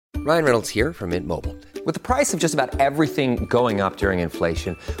Ryan Reynolds here from Mint Mobile. With the price of just about everything going up during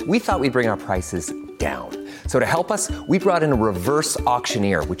inflation, we thought we'd bring our prices down. So to help us, we brought in a reverse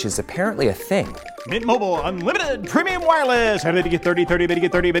auctioneer, which is apparently a thing. Mint Mobile Unlimited Premium Wireless. How to get 30, 30, bit to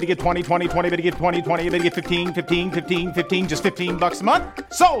get 30, bit to get 20, 20, 20, bit to get 20, 20, bit to get 15, 15, 15, 15, just $15 a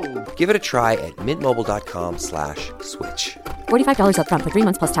month? Sold! Give it a try at mintmobile.com/switch. $45 up front for 3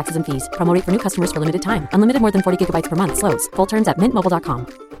 months plus taxes and fees. Promo rate for new customers for limited time. Unlimited more than 40 gigabytes per month. Slows full terms at mintmobile.com.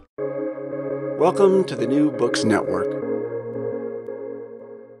 Welcome to the New Books Network.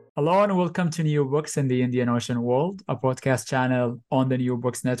 Hello and welcome to New Books in the Indian Ocean World, a podcast channel on the New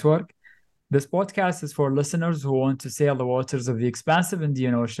Books Network. This podcast is for listeners who want to sail the waters of the expansive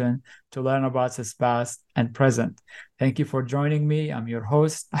Indian Ocean to learn about its past and present. Thank you for joining me. I'm your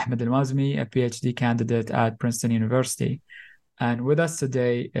host, Ahmed Al-Mazmi, a PhD candidate at Princeton University. And with us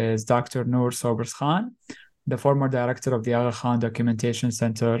today is Dr. Noor Sobers Khan, the former director of the Aga Khan Documentation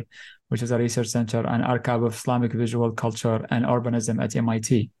Center, which is a research center and archive of Islamic visual culture and urbanism at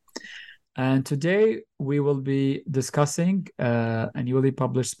MIT. And today we will be discussing a newly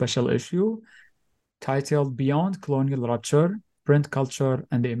published special issue titled Beyond Colonial Rupture, Print Culture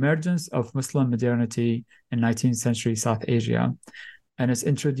and the Emergence of Muslim Modernity in 19th Century South Asia. And it's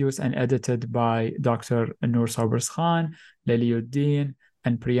introduced and edited by Dr. Noor Sobers Khan, Leliuddin,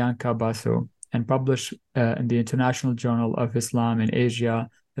 and Priyanka Basu, and published in the International Journal of Islam in Asia,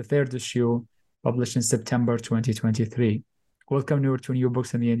 the third issue, published in September 2023. Welcome, Noor, to New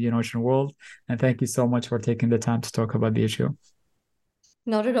Books in the Indian Ocean World, and thank you so much for taking the time to talk about the issue.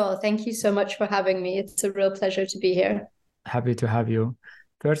 Not at all. Thank you so much for having me. It's a real pleasure to be here. Happy to have you.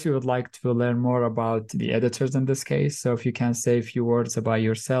 First, we would like to learn more about the editors in this case. So if you can say a few words about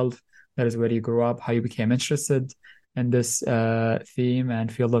yourself, that is where you grew up, how you became interested in this theme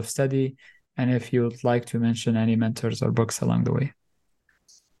and field of study, and if you would like to mention any mentors or books along the way.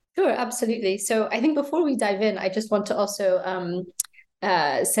 Sure, absolutely. So I think before we dive in, I just want to also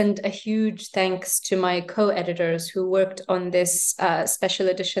send a huge thanks to my co-editors who worked on this special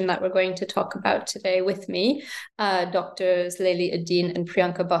edition that we're going to talk about today with me, Drs. Leliuddin and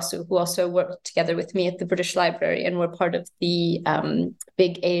Priyanka Basu, who also worked together with me at the British Library and were part of the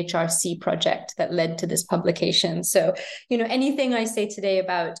big AHRC project that led to this publication. So, anything I say today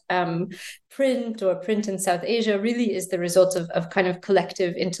about print in South Asia really is the result of kind of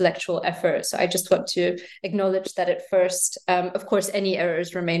collective intellectual effort. So I just want to acknowledge that at first, of course, any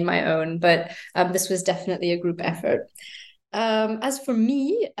errors remain my own, but this was definitely a group effort. As for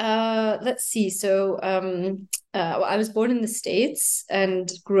me, let's see. So I was born in the States and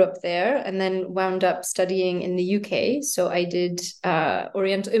grew up there and then wound up studying in the UK. So I did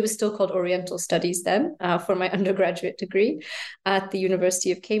it was still called Oriental Studies then for my undergraduate degree at the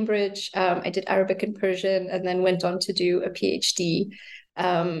University of Cambridge. I did Arabic and Persian and then went on to do a PhD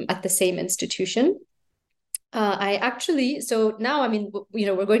at the same institution. So now,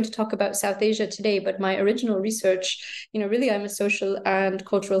 we're going to talk about South Asia today, but my original research, really I'm a social and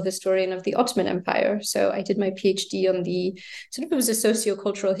cultural historian of the Ottoman Empire. So I did my PhD on it was a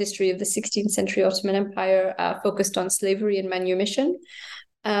socio-cultural history of the 16th century Ottoman Empire, focused on slavery and manumission.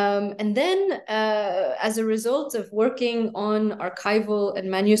 And then as a result of working on archival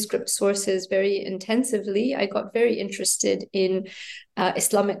and manuscript sources very intensively, I got very interested in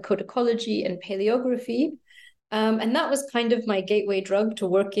Islamic codicology and paleography. And that was kind of my gateway drug to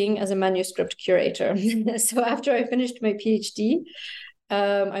working as a manuscript curator. So after I finished my PhD,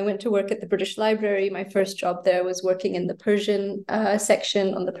 I went to work at the British Library. My first job there was working in the Persian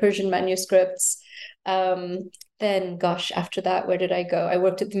section on the Persian manuscripts. Then, after that, where did I go? I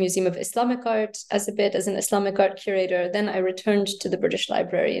worked at the Museum of Islamic Art as an Islamic art curator. Then I returned to the British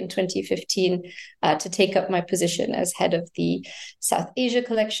Library in 2015 to take up my position as head of the South Asia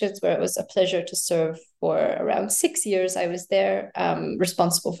collections, where it was a pleasure to serve for around 6 years. I was there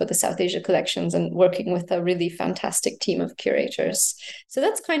responsible for the South Asia collections and working with a really fantastic team of curators. So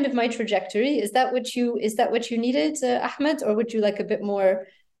that's kind of my trajectory. Is that what you needed, Ahmed, or would you like a bit more?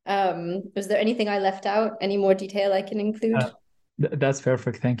 Was there anything I left out? Any more detail I can include? That's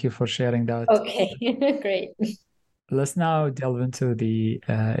perfect. Thank you for sharing that. Okay, great. Let's now delve into the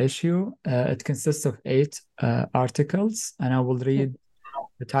issue. It consists of 8 articles, and I will read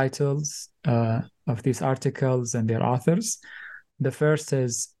the titles of these articles and their authors. The first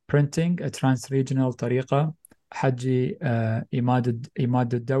is Printing, a Trans-Regional Tariqa, Haji Imad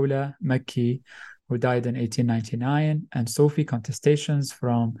al-Dawla Makki, who died in 1899, and Sufi Contestations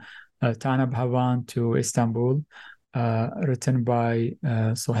from Tanab Havan to Istanbul, written by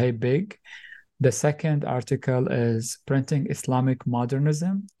Sohaib Beg. The second article is Printing Islamic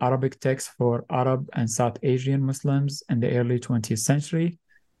Modernism, Arabic Texts for Arab and South Asian Muslims in the early 20th century,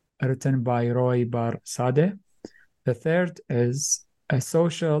 written by Roy Bar-Sadeh. The third is A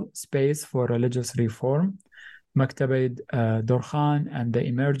Social Space for Religious Reform, Maktabid Dorkhan and the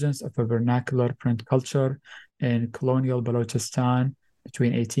Emergence of a Vernacular Print Culture in Colonial Balochistan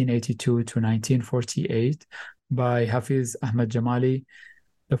between 1882 to 1948 by Hafiz Ahmad Jamali.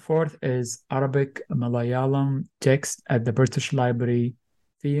 The fourth is Arabic Malayalam Text at the British Library,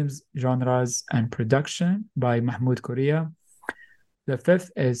 Themes, Genres, and Production by Mahmoud Korea. The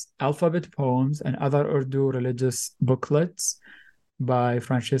fifth is Alphabet Poems and Other Urdu Religious Booklets by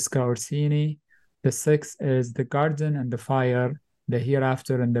Francesca Orsini. The sixth is The Garden and the Fire, The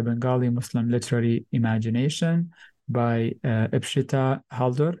Hereafter in the Bengali Muslim Literary Imagination by Ipshita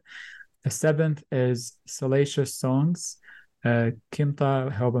Haldor. The seventh is Salacious Songs,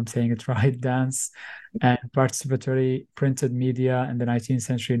 Kimta, I hope I'm saying it right, Dance and Participatory Printed Media in the 19th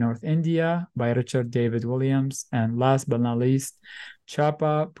Century North India by Richard David Williams. And last but not least,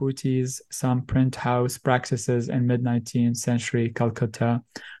 Chapa Puti's Some Print House Practices in Mid-19th Century Calcutta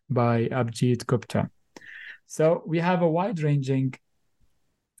by Abhijit Gupta. So we have a wide-ranging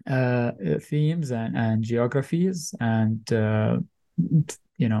themes and geographies and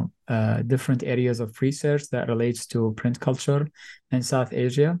different areas of research that relates to print culture in South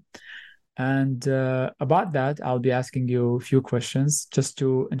Asia. And about that, I'll be asking you a few questions just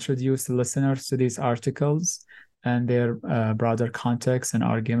to introduce the listeners to these articles and their broader context and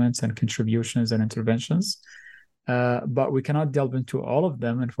arguments and contributions and interventions. But we cannot delve into all of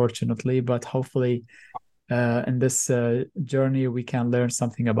them, unfortunately, but hopefully in this journey, we can learn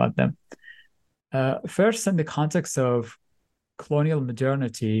something about them. First, in the context of colonial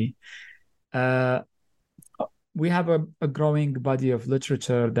modernity, we have a growing body of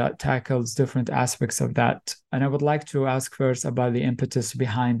literature that tackles different aspects of that. And I would like to ask first about the impetus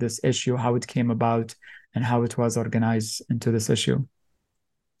behind this issue, how it came about, and how it was organized into this issue.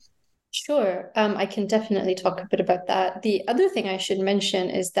 Sure. I can definitely talk a bit about that. The other thing I should mention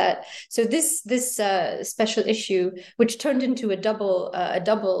is that this special issue, which turned into a double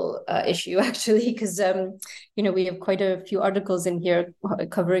issue actually, because we have quite a few articles in here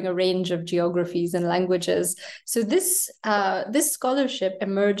covering a range of geographies and languages. So this scholarship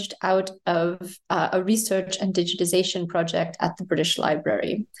emerged out of a research and digitization project at the British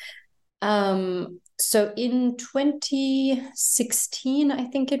Library. So in 2016, I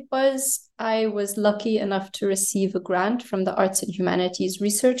think it was, I was lucky enough to receive a grant from the Arts and Humanities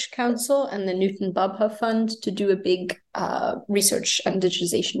Research Council and the Newton Babha Fund to do a big research and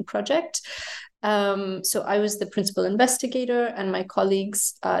digitization project. So I was the principal investigator, and my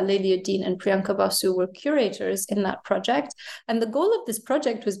colleagues, Lelia Dean and Priyanka Basu, were curators in that project. And the goal of this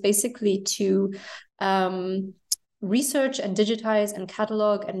project was basically to research and digitize and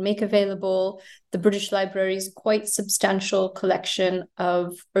catalog and make available the British Library's quite substantial collection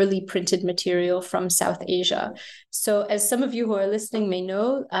of early printed material from South Asia. So as some of you who are listening may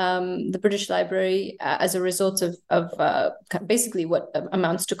know, the British Library, as a result of basically what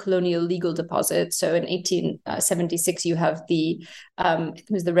amounts to colonial legal deposits. So in 1876, you have it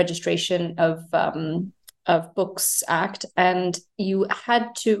was the Registration of Books Act, and you had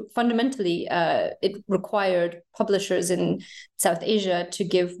to fundamentally, it required publishers in South Asia to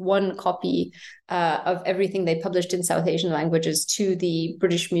give one copy of everything they published in South Asian languages to the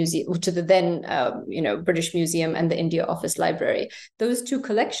British Museum, to the then British Museum and the India Office Library. Those two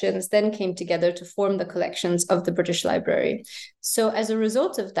collections then came together to form the collections of the British Library. So as a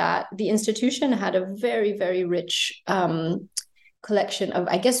result of that, the institution had a very, very rich collection of,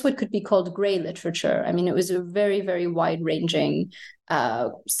 I guess, what could be called grey literature. I mean, it was a very, very wide-ranging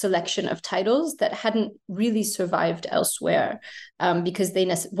selection of titles that hadn't really survived elsewhere because they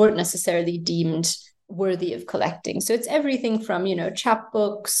weren't necessarily deemed worthy of collecting. So it's everything from,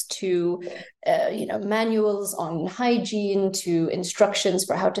 chapbooks to, manuals on hygiene, to instructions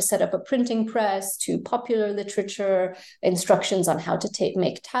for how to set up a printing press, to popular literature, instructions on how to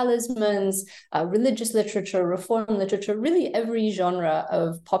make talismans, religious literature, reform literature. Really every genre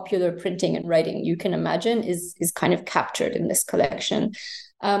of popular printing and writing you can imagine is kind of captured in this collection.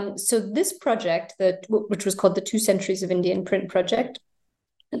 So this project, which was called the 2 Centuries of Indian Print Project,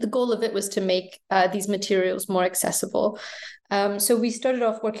 the goal of it was to make these materials more accessible. So we started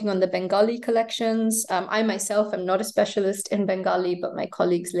off working on the Bengali collections. I myself am not a specialist in Bengali, but my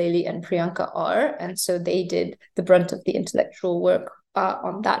colleagues Leili and Priyanka are. And so they did the brunt of the intellectual work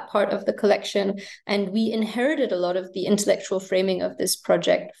on that part of the collection. And we inherited a lot of the intellectual framing of this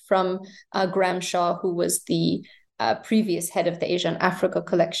project from Graham Shaw, who was the previous head of the Asia and Africa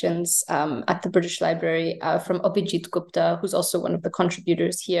collections at the British Library, from Abhijit Gupta, who's also one of the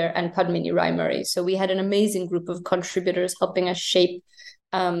contributors here, and Padmini Rai Murray. So we had an amazing group of contributors helping us shape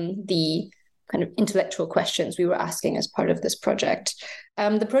the kind of intellectual questions we were asking as part of this project.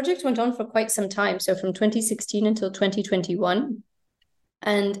 The project went on for quite some time, so from 2016 until 2021.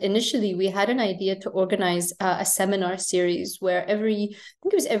 And initially, we had an idea to organize a seminar series where I think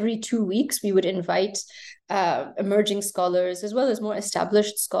it was every 2 weeks, we would invite emerging scholars as well as more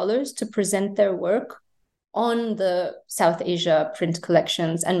established scholars to present their work on the South Asia print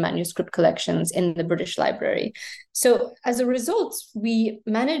collections and manuscript collections in the British Library. So as a result, we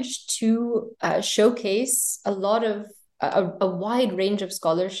managed to showcase a wide range of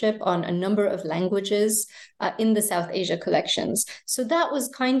scholarship on a number of languages in the South Asia collections. So that was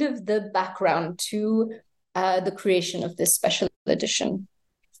kind of the background to the creation of this special edition.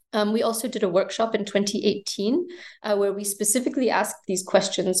 We also did a workshop in 2018 where we specifically asked these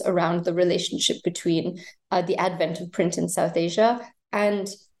questions around the relationship between the advent of print in South Asia and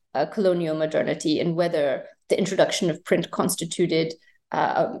colonial modernity, and whether the introduction of print constituted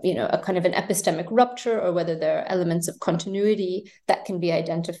a kind of an epistemic rupture, or whether there are elements of continuity that can be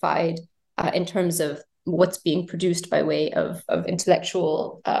identified in terms of what's being produced by way of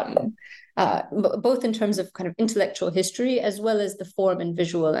intellectual, both in terms of kind of intellectual history, as well as the form and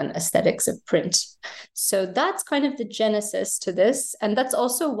visual and aesthetics of print. So that's kind of the genesis to this. And that's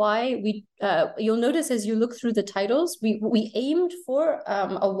also why you'll notice as you look through the titles, we aimed for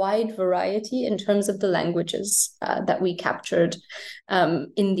a wide variety in terms of the languages that we captured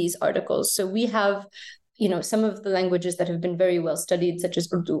in these articles. So we have some of the languages that have been very well studied, such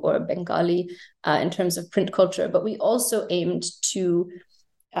as Urdu or Bengali, in terms of print culture, but we also aimed to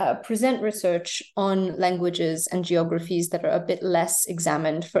present research on languages and geographies that are a bit less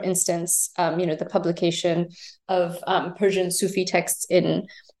examined. For instance, the publication of Persian Sufi texts in,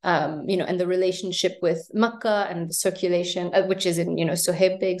 and the relationship with Makkah and the circulation, which is in,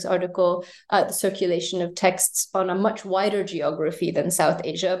 Sohaib Beg's article, the circulation of texts on a much wider geography than South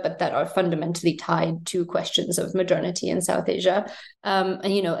Asia, but that are fundamentally tied to questions of modernity in South Asia.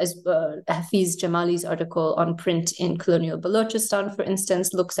 As Hafiz Jamali's article on print in colonial Balochistan, for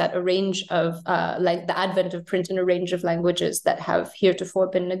instance, looks at a range of, like the advent of print in a range of languages that have heretofore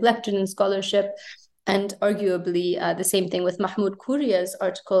been neglected in scholarship. And arguably the same thing with Mahmoud Kouria's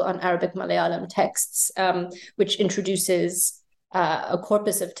article on Arabic Malayalam texts, which introduces a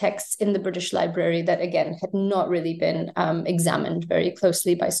corpus of texts in the British Library that, again, had not really been examined very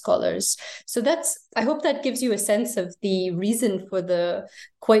closely by scholars. So I hope that gives you a sense of the reason for the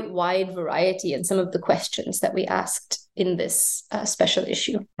quite wide variety and some of the questions that we asked in this special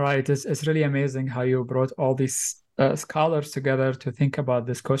issue. Right. It's really amazing how you brought all these scholars together to think about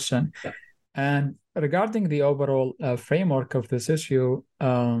this question. And regarding the overall framework of this issue,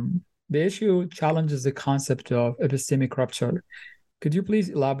 the issue challenges the concept of epistemic rupture. Could you please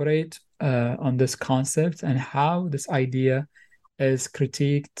elaborate on this concept and how this idea is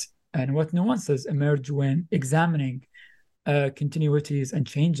critiqued and what nuances emerge when examining continuities and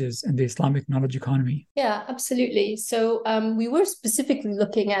changes in the Islamic knowledge economy? Yeah, absolutely. So we were specifically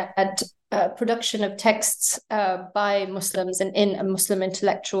looking at production of texts by Muslims and in a Muslim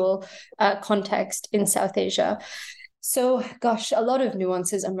intellectual context in South Asia. So, gosh, a lot of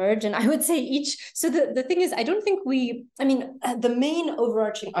nuances emerge. And I would say so the thing is, the main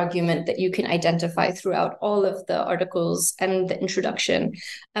overarching argument that you can identify throughout all of the articles and the introduction,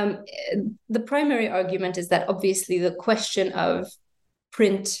 the primary argument is that obviously the question of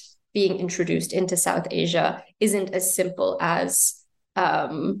print being introduced into South Asia isn't as simple as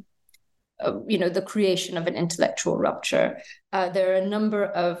the creation of an intellectual rupture. There are a number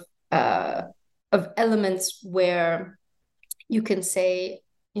of elements where you can say,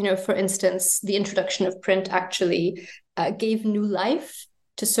 for instance, the introduction of print actually gave new life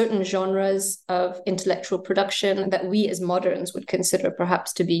to certain genres of intellectual production that we as moderns would consider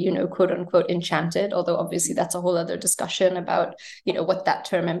perhaps to be, quote unquote, enchanted, although obviously that's a whole other discussion about, what that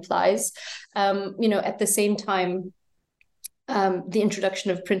term implies. At the same time, the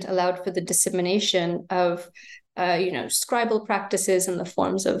introduction of print allowed for the dissemination of scribal practices in the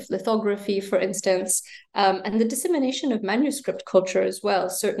forms of lithography, for instance, and the dissemination of manuscript culture as well,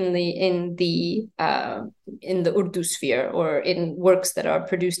 certainly in the Urdu sphere or in works that are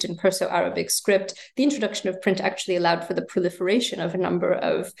produced in Perso-Arabic script. The introduction of print actually allowed for the proliferation of a number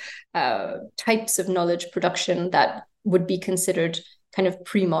of types of knowledge production that would be considered kind of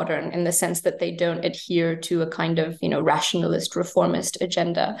pre-modern in the sense that they don't adhere to a kind of, rationalist reformist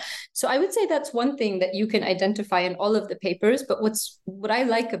agenda. So I would say that's one thing that you can identify in all of the papers. But what I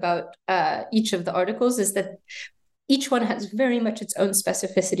like about each of the articles is that each one has very much its own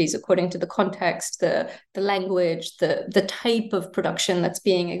specificities according to the context, the language, the type of production that's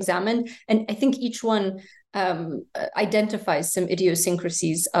being examined. And I think each one identifies some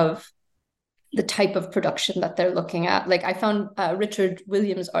idiosyncrasies of the type of production that they're looking at. Like I found Richard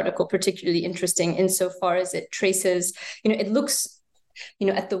Williams' article particularly interesting insofar as it traces, it looks,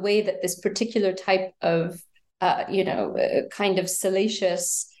 at the way that this particular type of, kind of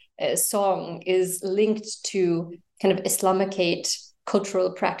salacious song is linked to kind of Islamicate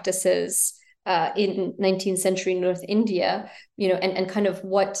cultural practices in 19th century North India, and kind of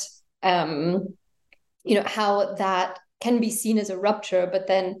what, how that can be seen as a rupture, but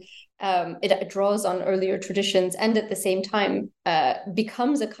then it draws on earlier traditions and at the same time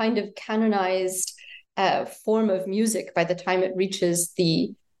becomes a kind of canonized form of music by the time it reaches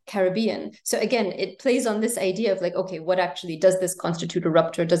the Caribbean. So again, it plays on this idea of like, okay, what actually does this constitute a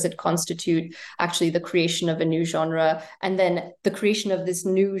rupture? Does it constitute actually the creation of a new genre? And then the creation of this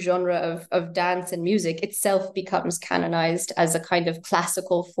new genre of dance and music itself becomes canonized as a kind of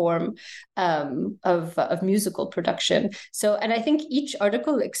classical form of musical production. So, and I think each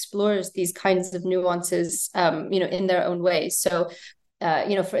article explores these kinds of nuances, in their own way. So,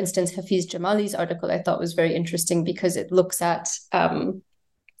 for instance, Hafiz Jamali's article I thought was very interesting because it looks at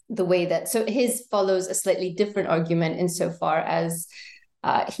the way that, so his follows a slightly different argument insofar as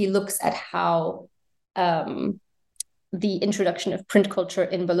he looks at how the introduction of print culture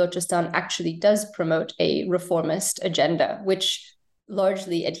in Balochistan actually does promote a reformist agenda, which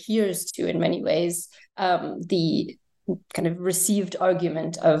largely adheres to, in many ways, the kind of received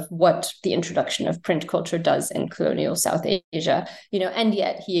argument of what the introduction of print culture does in colonial South Asia, and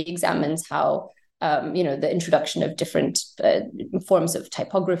yet he examines how the introduction of different forms of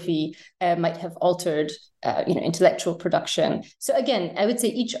typography might have altered, intellectual production. So again, I would say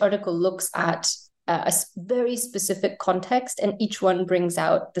each article looks at a very specific context, and each one brings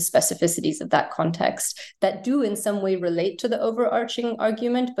out the specificities of that context that do in some way relate to the overarching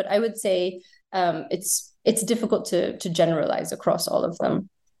argument. But I would say it's difficult to generalize across all of them.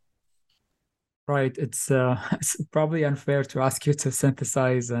 Right. It's probably unfair to ask you to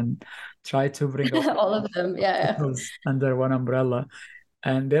synthesize and try to bring all of them, under one umbrella.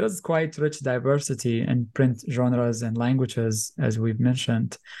 And there is quite rich diversity in print genres and languages, as we've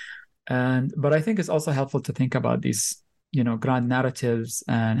mentioned. But I think it's also helpful to think about these, grand narratives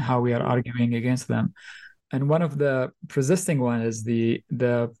and how we are arguing against them. And one of the persisting one is the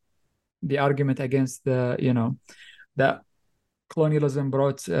argument against that colonialism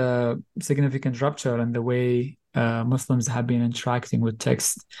brought significant rupture in the way Muslims have been interacting with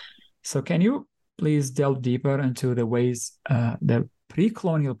text. So can you please delve deeper into the ways the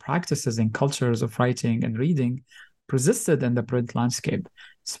pre-colonial practices and cultures of writing and reading persisted in the print landscape,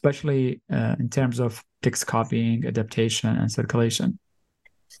 especially in terms of text copying, adaptation, and circulation?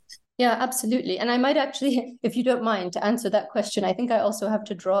 Yeah, absolutely. And I might actually, if you don't mind, to answer that question, I think I also have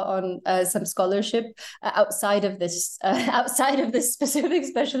to draw on some scholarship outside of this specific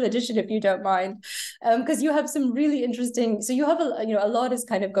special edition, if you don't mind, because you have some really interesting. So you have a lot is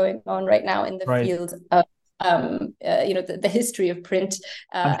kind of going on right now in the field of the history of print,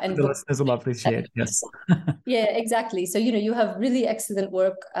 and the listeners will appreciate. Yes. Yeah, exactly. So you have really excellent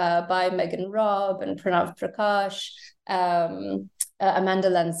work by Megan Robb and Pranav Prakash. Amanda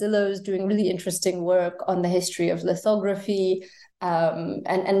Lanzillo is doing really interesting work on the history of lithography,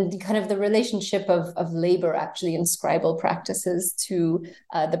 and kind of the relationship of labor actually in scribal practices to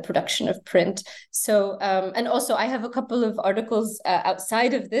the production of print. So, and also I have a couple of articles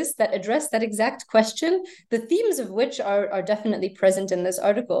outside of this that address that exact question, the themes of which are definitely present in this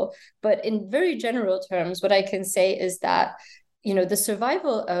article. But in very general terms, what I can say is that, the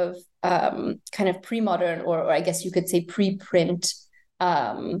survival of kind of pre-modern, or I guess you could say pre-print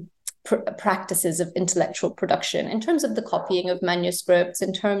practices of intellectual production in terms of the copying of manuscripts,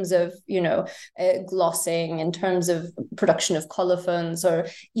 in terms of, glossing, in terms of production of colophons, or,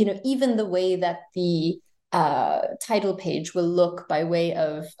 even the way that the title page will look by way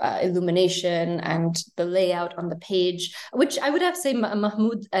of illumination and the layout on the page, which I would have to say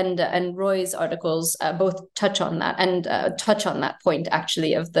Mahmoud and Roy's articles both touch on that, and touch on that point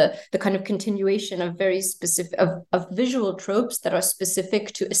actually of the kind of continuation of very specific of visual tropes that are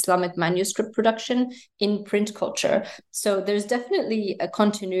specific to Islamic manuscript production in print culture. So there's definitely a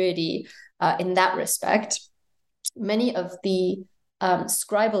continuity in that respect. Many of the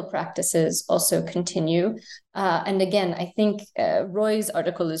scribal practices also continue. And again, I think Roy's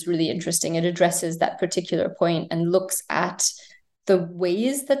article is really interesting. It addresses that particular point and looks at the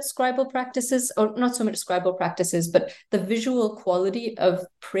ways that scribal practices, or not so much scribal practices, but the visual quality of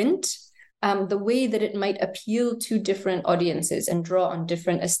print the way that it might appeal to different audiences and draw on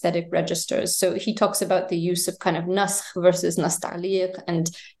different aesthetic registers. So he talks about the use of kind of naskh versus nastaliq and,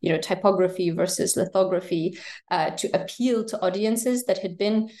 typography versus lithography to appeal to audiences that had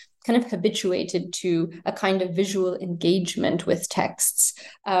been kind of habituated to a kind of visual engagement with texts.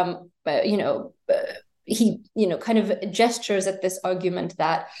 He, kind of gestures at this argument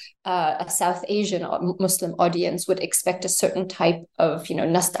that a South Asian or Muslim audience would expect a certain type of,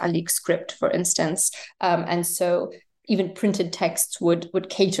 nastaliq script, for instance. And so even printed texts would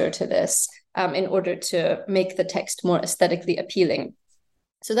cater to this in order to make the text more aesthetically appealing.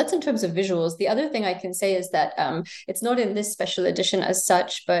 So that's in terms of visuals. The other thing I can say is that it's not in this special edition as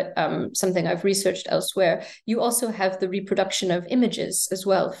such, but something I've researched elsewhere. You also have the reproduction of images as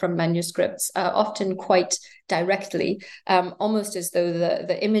well from manuscripts, often quite directly, almost as though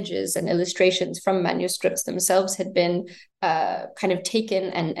the images and illustrations from manuscripts themselves had been kind of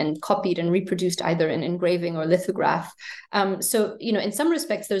taken and copied and reproduced either in engraving or lithograph. So, in some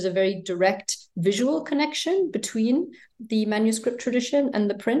respects, there's a very direct visual connection between the manuscript tradition and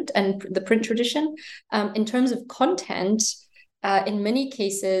the print tradition. In terms of content, in many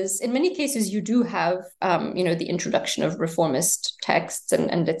cases, you do have, the introduction of reformist texts,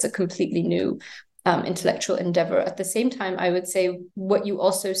 and it's a completely new intellectual endeavor. At the same time, I would say what you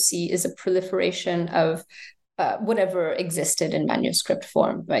also see is a proliferation of whatever existed in manuscript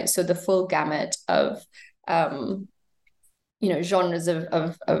form, right? So the full gamut of genres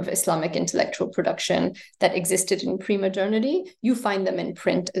of Islamic intellectual production that existed in pre-modernity, you find them in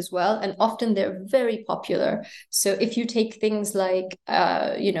print as well, and often they're very popular. So if you take things like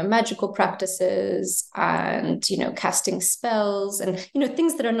magical practices and casting spells and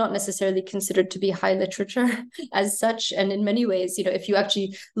things that are not necessarily considered to be high literature as such, and in many ways, if you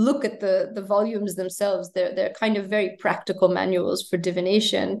actually look at the volumes themselves, they're kind of very practical manuals for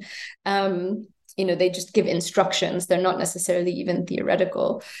divination. They just give instructions. They're not necessarily even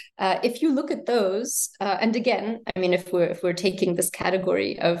theoretical. If you look at those, and again, I mean, if we're taking this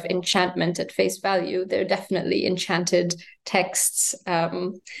category of enchantment at face value, they're definitely enchanted texts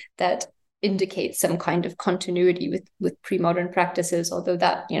that indicate some kind of continuity with pre-modern practices, although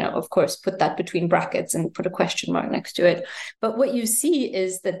that, of course, put that between brackets and put a question mark next to it. But what you see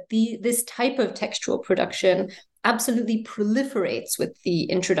is that this type of textual production absolutely proliferates with the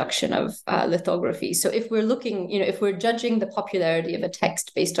introduction of lithography. So if we're looking, if we're judging the popularity of a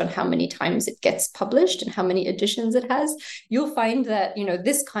text based on how many times it gets published and how many editions it has, you'll find that,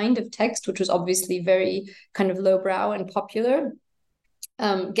 this kind of text, which was obviously very kind of lowbrow and popular,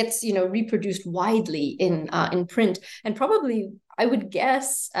 gets reproduced widely in print, and probably, I would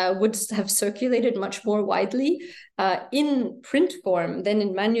guess, would have circulated much more widely in print form than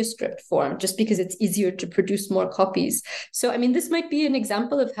in manuscript form, just because it's easier to produce more copies. So, I mean, this might be an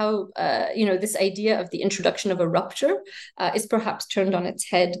example of how, this idea of the introduction of a rupture is perhaps turned on its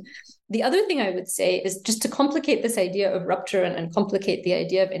head. The other thing I would say is, just to complicate this idea of rupture and complicate the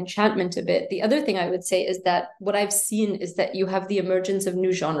idea of enchantment a bit, the other thing I would say is that what I've seen is that you have the emergence of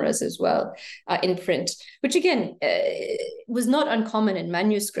new genres as well in print, which again was not uncommon in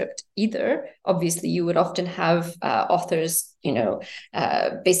manuscript either. Obviously, you would often have authors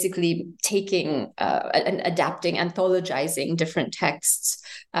basically taking and adapting, anthologizing different texts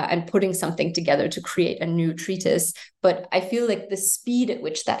and putting something together to create a new treatise. But I feel like the speed at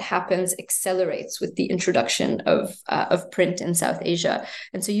which that happens accelerates with the introduction of print in South Asia.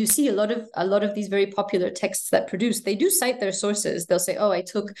 And so you see a lot of these very popular texts that produce, they do cite their sources. They'll say, oh, I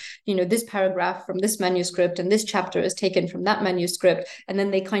took, this paragraph from this manuscript and this chapter is taken from that manuscript. And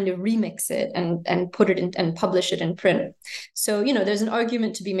then they kind of remix it and put it in and publish it in print. So, there's an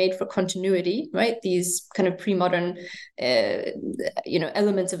argument to be made for continuity, right? These kind of pre-modern,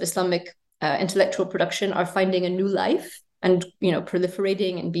 elements of Islamic intellectual production are finding a new life and,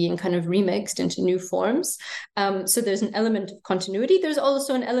 proliferating and being kind of remixed into new forms. So there's an element of continuity. There's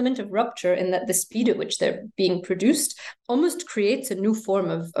also an element of rupture in that the speed at which they're being produced almost creates a new form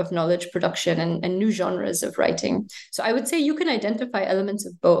of knowledge production and new genres of writing. So I would say you can identify elements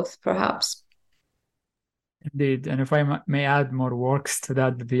of both, perhaps. Indeed. And if I may add more works to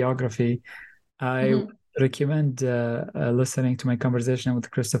that bibliography, I would recommend listening to my conversation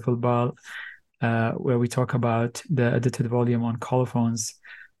with Christopher Ball, where we talk about the edited volume on colophones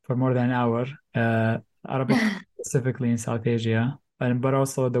for more than an hour, Arabic specifically in South Asia, but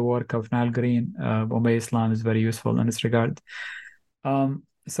also the work of Nile Green, Bombay Islam, is very useful in this regard.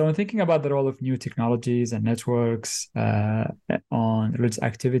 So in thinking about the role of new technologies and networks on religious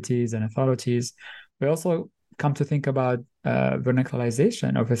activities and authorities, we also come to think about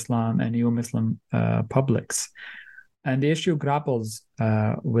verticalization of Islam and new Muslim publics. And the issue grapples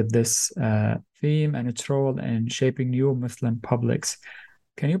with this theme and its role in shaping new Muslim publics.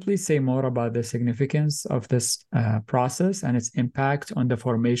 Can you please say more about the significance of this process and its impact on the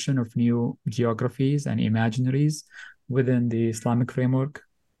formation of new geographies and imaginaries within the Islamic framework?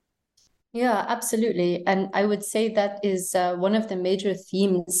 Yeah, absolutely. And I would say that is one of the major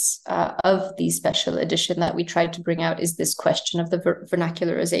themes of the special edition that we tried to bring out is this question of the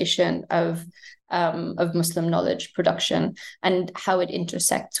vernacularization of Muslim knowledge production and how it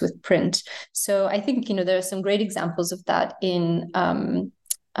intersects with print. So I think, there are some great examples of that in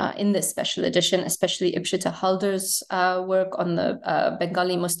this special edition, especially Ibshita Halder's work on the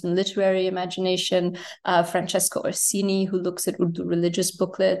Bengali Muslim literary imagination, Francesco Orsini, who looks at Urdu religious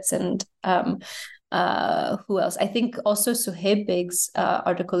booklets, and who else? I think also Suhaib Beg's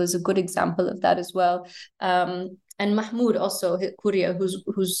article is a good example of that as well. And Mahmoud also, Kuria,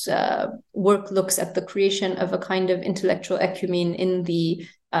 whose work looks at the creation of a kind of intellectual ecumene in the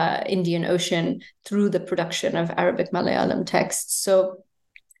Indian Ocean through the production of Arabic Malayalam texts. So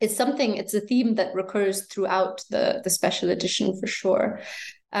it's a theme that recurs throughout the special edition for sure.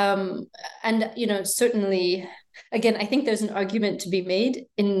 And, certainly, again, I think there's an argument to be made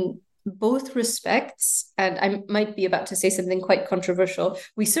in both respects, and I might be about to say something quite controversial.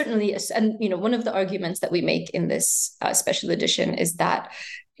 We certainly, and, one of the arguments that we make in this special edition is that,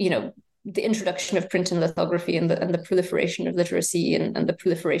 the introduction of print and lithography and the proliferation of literacy and the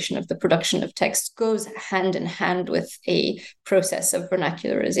proliferation of the production of text goes hand in hand with a process of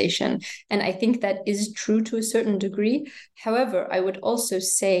vernacularization. And I think that is true to a certain degree. However, I would also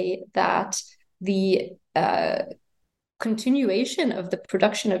say that the continuation of the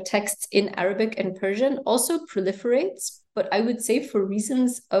production of texts in Arabic and Persian also proliferates, but I would say for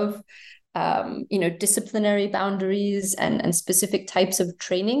reasons of disciplinary boundaries and specific types of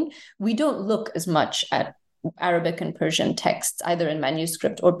training, we don't look as much at Arabic and Persian texts, either in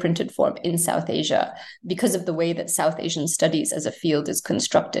manuscript or printed form in South Asia, because of the way that South Asian studies as a field is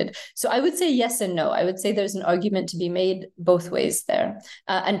constructed. So I would say yes and no. I would say there's an argument to be made both ways there.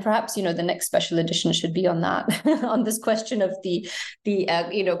 And perhaps, the next special edition should be on that, on this question of the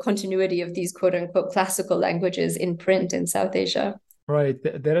continuity of these quote unquote classical languages in print in South Asia. Right.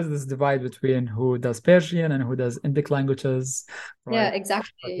 There is this divide between who does Persian and who does Indic languages. Right? Yeah,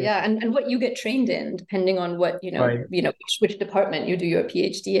 exactly. Okay. Yeah. And what you get trained in, depending on what, right. Which department you do your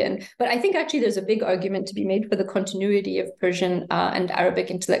PhD in. But I think actually there's a big argument to be made for the continuity of Persian and Arabic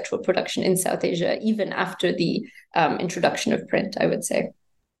intellectual production in South Asia, even after the introduction of print, I would say.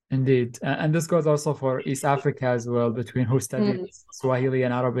 Indeed. And this goes also for East Africa as well, between who studies Swahili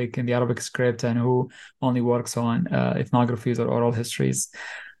and Arabic in the Arabic script and who only works on ethnographies or oral histories.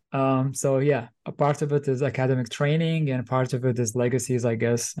 So yeah, a part of it is academic training and part of it is legacies, I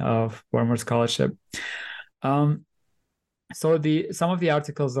guess, of former scholarship. So some of the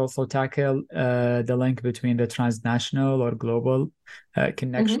articles also tackle the link between the transnational or global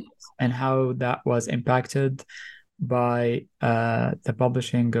connections and how that was impacted by the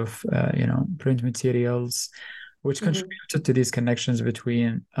publishing of print materials, which contributed to these connections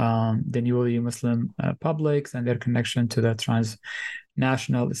between the newly Muslim publics and their connection to the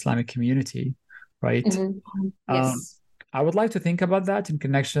transnational Islamic community, right? Yes. I would like to think about that in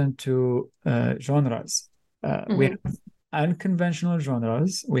connection to genres. We have unconventional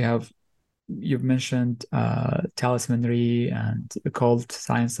genres. You've mentioned talismanry and occult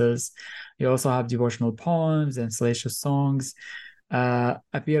sciences. You also have devotional poems and salacious songs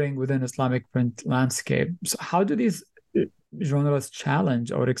appearing within Islamic print landscape. So how do these genres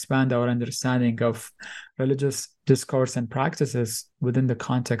challenge or expand our understanding of religious discourse and practices within the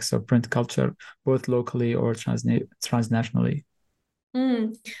context of print culture, both locally or transnationally?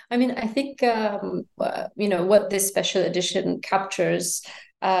 I mean, I think, what this special edition captures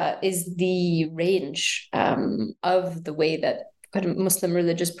is the range of the way that kind of Muslim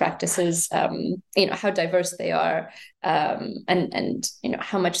religious practices, how diverse they are, and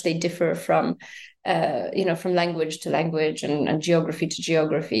how much they differ from language to language and geography to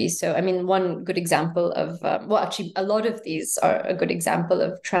geography. So, I mean, one good example of, actually, a lot of these are a good example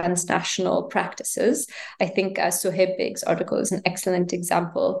of transnational practices. I think Suhaib Beg's article is an excellent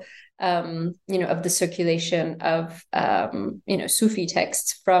example, of the circulation of, Sufi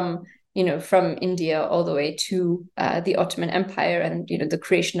texts from India all the way to the Ottoman Empire, and the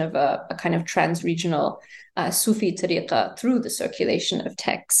creation of a kind of trans-regional Sufi tariqa through the circulation of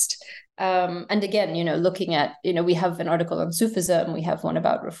text. And again, looking at, we have an article on Sufism, we have one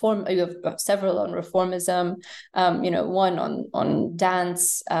about reform, we have several on reformism, one on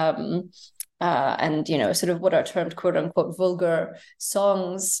dance, and sort of what are termed quote unquote vulgar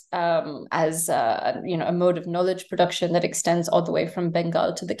songs as a mode of knowledge production that extends all the way from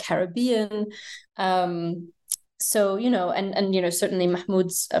Bengal to the Caribbean. So certainly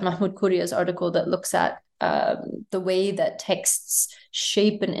Mahmoud Kuria's article that looks at the way that texts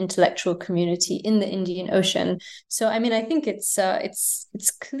shape an intellectual community in the Indian Ocean. So I mean, I think it's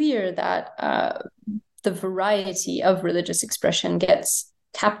clear that the variety of religious expression gets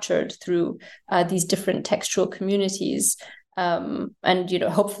captured through these different textual communities. And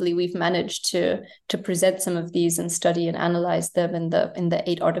hopefully we've managed to present some of these and study and analyze them in the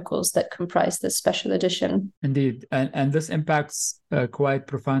 8 articles that comprise this special edition. Indeed, and this impacts quite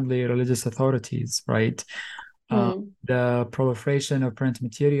profoundly religious authorities, right? The proliferation of print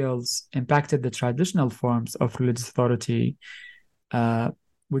materials impacted the traditional forms of religious authority.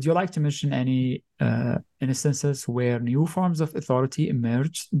 Would you like to mention any instances where new forms of authority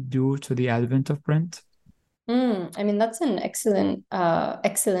emerged due to the advent of print? I mean, that's an excellent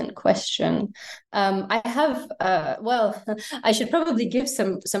question. I have, I should probably give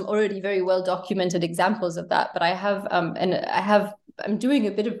some already very well documented examples of that, but I'm doing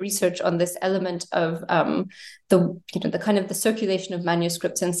a bit of research on this element of the kind of the circulation of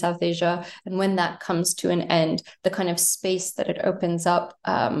manuscripts in South Asia, and when that comes to an end, the kind of space that it opens up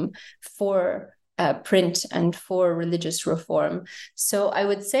for print and for religious reform. So I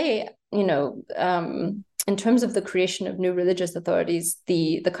would say, in terms of the creation of new religious authorities,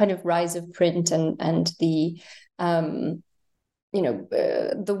 the kind of rise of print and the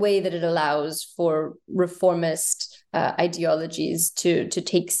way that it allows for reformist ideologies to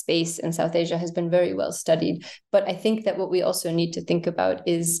take space in South Asia has been very well studied. But I think that what we also need to think about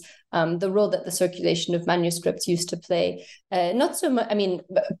is the role that the circulation of manuscripts used to play, not so much, I mean,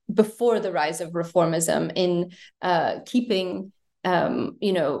 before the rise of reformism, in keeping,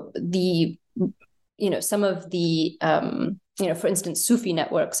 some of the, for instance, Sufi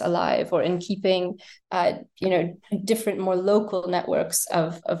networks alive, or in keeping, different more local networks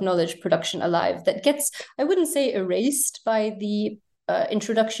of knowledge production alive that gets, I wouldn't say erased by the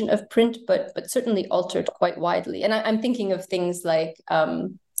introduction of print, but certainly altered quite widely. And I'm thinking of things like,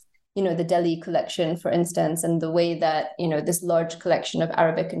 the Delhi collection, for instance, and the way that, this large collection of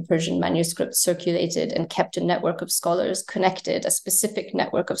Arabic and Persian manuscripts circulated and kept a network of scholars connected, a specific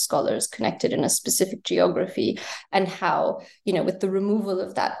network of scholars connected in a specific geography, and how, with the removal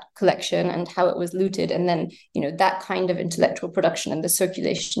of that collection and how it was looted, and then, that kind of intellectual production and the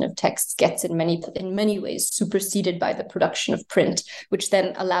circulation of texts gets in many ways superseded by the production of print, which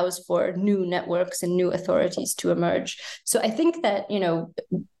then allows for new networks and new authorities to emerge. So I think that,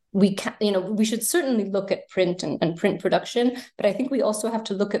 we should certainly look at print and print production, but I think we also have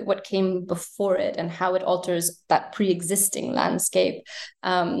to look at what came before it and how it alters that pre-existing landscape,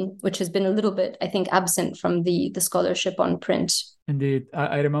 which has been a little bit, I think, absent from the scholarship on print. Indeed.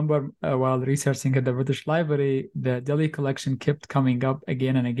 I remember while researching at the British Library, the Delhi collection kept coming up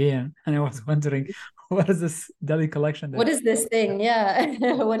again and again. And I was wondering, what is this Delhi collection? What is this thing? Yeah.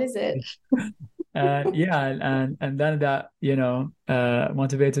 What is it? And then that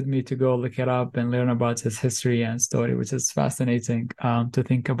motivated me to go look it up and learn about his history and story, which is fascinating to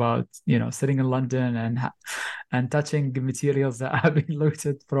think about, sitting in London and touching materials that have been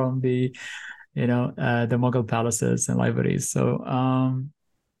looted from the Mughal palaces and libraries. So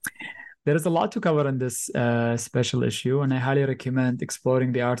there is a lot to cover in this special issue, and I highly recommend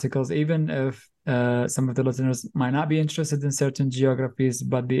exploring the articles, even if some of the listeners might not be interested in certain geographies,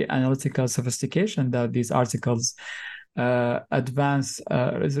 but the analytical sophistication that these articles advance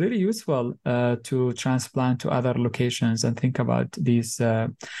is really useful to transplant to other locations and think about these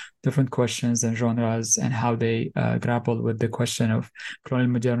different questions and genres and how they grapple with the question of colonial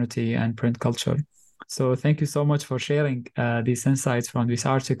modernity and print culture. So thank you so much for sharing these insights from these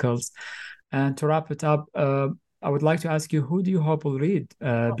articles. And to wrap it up, I would like to ask you, who do you hope will read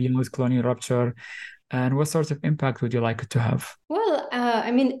Beyond Colonial Rupture, and what sort of impact would you like it to have? Well,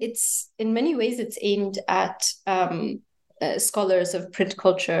 I mean, it's in many ways it's aimed at scholars of print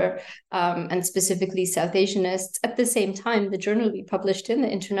culture and specifically South Asianists. At the same time, the journal we published in,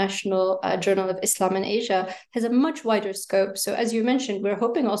 the International Journal of Islam and Asia, has a much wider scope. So as you mentioned, we're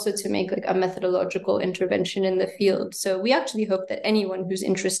hoping also to make like a methodological intervention in the field. So we actually hope that anyone who's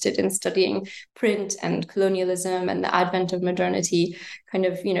interested in studying print and colonialism and the advent of modernity kind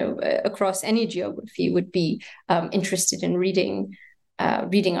of, across any geography would be interested in reading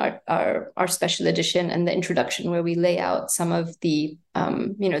our special edition and the introduction, where we lay out some of the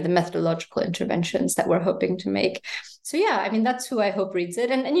the methodological interventions that we're hoping to make. So yeah, I mean, that's who I hope reads it.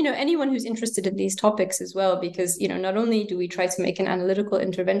 And anyone who's interested in these topics as well, because, not only do we try to make an analytical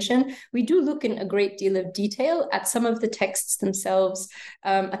intervention, we do look in a great deal of detail at some of the texts themselves,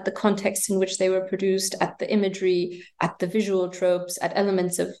 at the context in which they were produced, at the imagery, at the visual tropes, at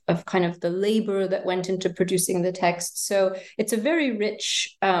elements of kind of the labor that went into producing the text. So it's a very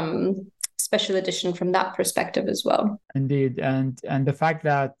rich special edition from that perspective as well. Indeed. And the fact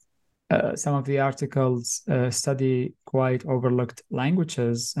that some of the articles study quite overlooked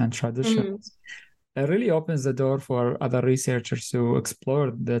languages and traditions. It really opens the door for other researchers to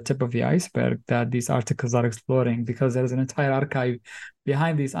explore the tip of the iceberg that these articles are exploring, because there's an entire archive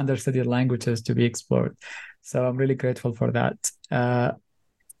behind these understudied languages to be explored. So I'm really grateful for that.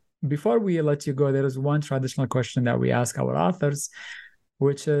 Before we let you go, there is one traditional question that we ask our authors,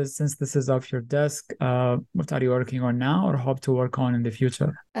 which is, since this is off your desk, what are you working on now or hope to work on in the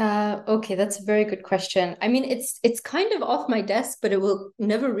future? Okay, that's a very good question. I mean, it's kind of off my desk, but it will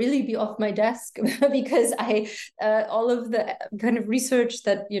never really be off my desk because all of the kind of research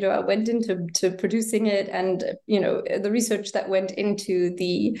that, I went into producing it, and, the research that went into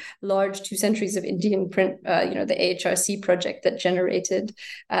the large 2 centuries of Indian print, the AHRC project that generated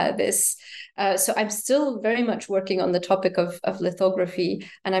this. So I'm still very much working on the topic of lithography,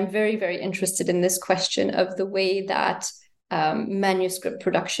 and I'm very, very interested in this question of the way that manuscript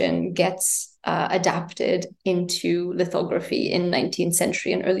production gets adapted into lithography in 19th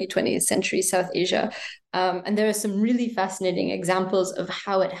century and early 20th century South Asia. And there are some really fascinating examples of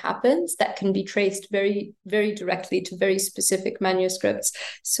how it happens that can be traced very, very directly to very specific manuscripts.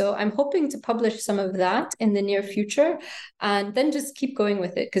 So I'm hoping to publish some of that in the near future, and then just keep going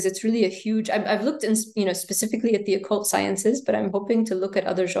with it, because it's really a huge, I've looked in, specifically at the occult sciences, but I'm hoping to look at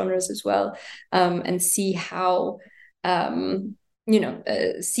other genres as well, and see how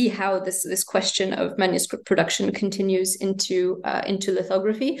see how this question of manuscript production continues into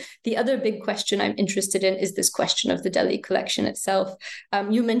lithography. The other big question I'm interested in is this question of the Delhi collection itself.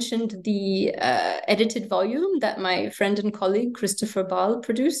 You mentioned the edited volume that my friend and colleague Christopher Ball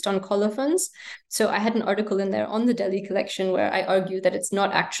produced on colophons. So I had an article in there on the Delhi collection where I argue that it's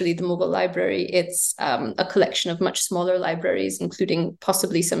not actually the Mughal library. It's a collection of much smaller libraries, including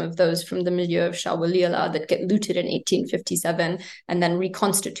possibly some of those from the milieu of Shah Wali Allah that get looted in 1857 and then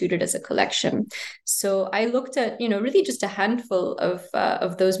reconstituted as a collection. So I looked at, really just a handful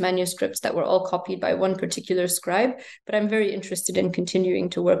of those manuscripts that were all copied by one particular scribe. But I'm very interested in continuing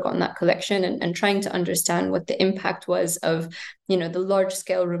to work on that collection and trying to understand what the impact was of, the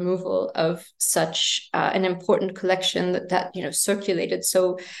large-scale removal of such an important collection that circulated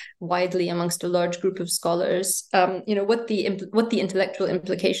so widely amongst a large group of scholars. What the intellectual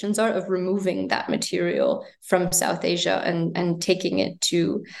implications are of removing that material from South Asia and taking it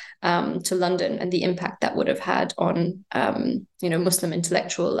to London, and the impact that would have had on Muslim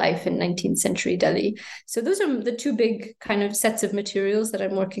intellectual life in 19th century Delhi. So those are the two big kind of sets of materials that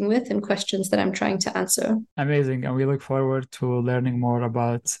I'm working with and questions that I'm trying to answer. Amazing. And we look forward to learning more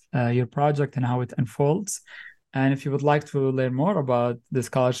about your project and how it unfolds. And if you would like to learn more about the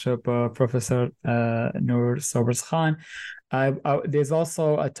scholarship of Professor Noor Sobers Khan, there's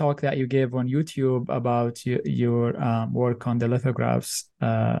also a talk that you gave on YouTube about your work on the lithographs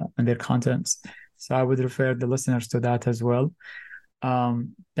and their contents. So I would refer the listeners to that as well.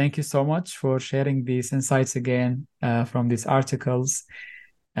 Thank you so much for sharing these insights again from these articles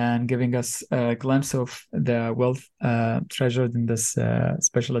and giving us a glimpse of the wealth treasured in this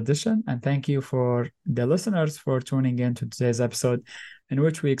special edition. And thank you for the listeners for tuning in to today's episode, in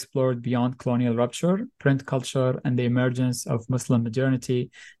which we explored beyond colonial rupture, print culture, and the emergence of Muslim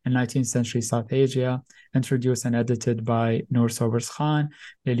modernity in 19th century South Asia, introduced and edited by Noor Sobers Khan,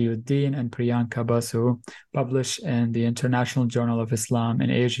 Eliuddin, and Priyanka Basu, published in the International Journal of Islam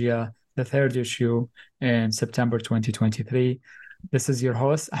in Asia, the 3rd issue in September 2023. This is your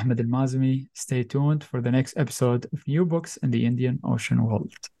host, Ahmed Al-Mazmi. Stay tuned for the next episode of New Books in the Indian Ocean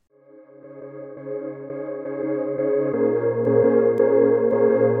World.